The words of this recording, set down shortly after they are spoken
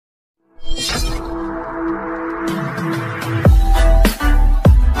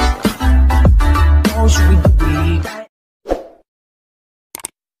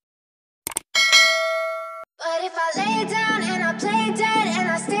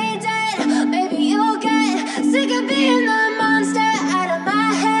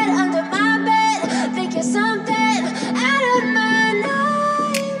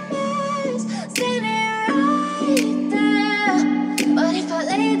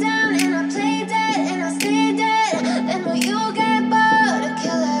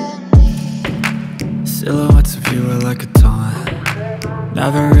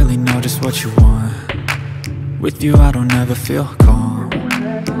Never really know just what you want. With you I don't ever feel calm.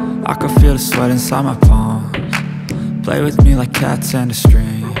 I can feel the sweat inside my palms. Play with me like cats and a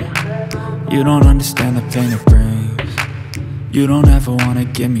string. You don't understand the pain it brings. You don't ever wanna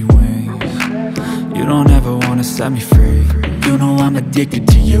give me wings. You don't ever wanna set me free. You know I'm addicted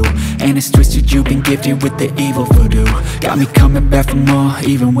to you, and it's twisted, you've been gifted with the evil voodoo. Got me coming back for more,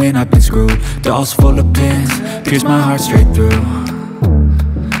 even when I've been screwed. Dolls full of pins, pierce my heart straight through.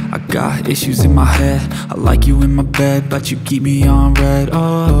 I got issues in my head, I like you in my bed, but you keep me on red.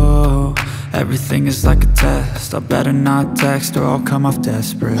 Oh, everything is like a test, I better not text or I'll come off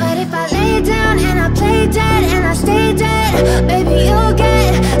desperate. But if I lay down and I play dead and I stay dead, baby you'll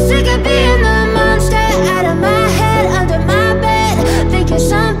get sick of being the monster out of my head, under my bed, thinking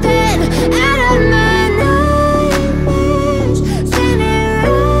something out of my nightmares, standing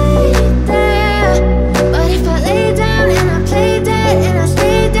right there. But if I lay down and I play dead and I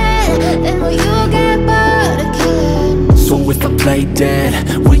stay dead, then will you get bored of killing? So if I play dead,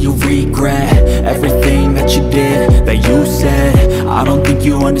 will you regret everything that you did, that you said? I don't think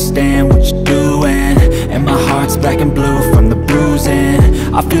you understand what you're doing, and my heart's black and blue from the bruising.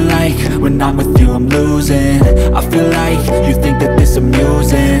 I feel like when I'm with you I'm losing. I feel like you think that this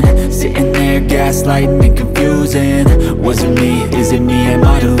amusing, sitting there gaslighting and confusing. Was it me? Is it me? Am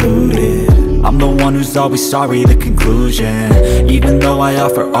I deluded? I'm the one who's always sorry, the conclusion, even though I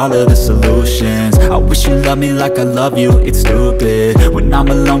offer all of the solutions. I wish you loved me like I love you, it's stupid. When I'm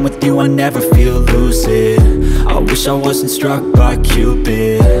alone with you I never feel lucid. I wish I wasn't struck by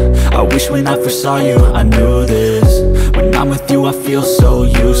Cupid. I wish when I first saw you I knew this. When I'm with you I feel so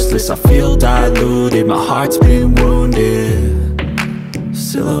useless, I feel diluted, my heart's been wounded.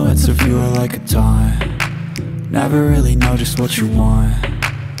 Silhouettes of you are like a taunt. Never really know just what you want.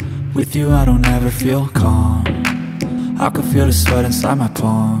 With you I don't ever feel calm. I can feel the sweat inside my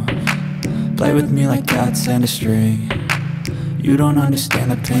palms. Play with me like cats and a string. You don't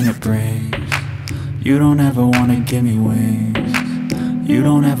understand the pain it brings. You don't ever wanna give me wings. You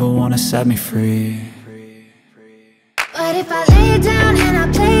don't ever wanna set me free. But if I lay down and I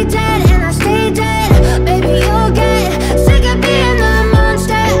play dead and I stay dead, baby you'll get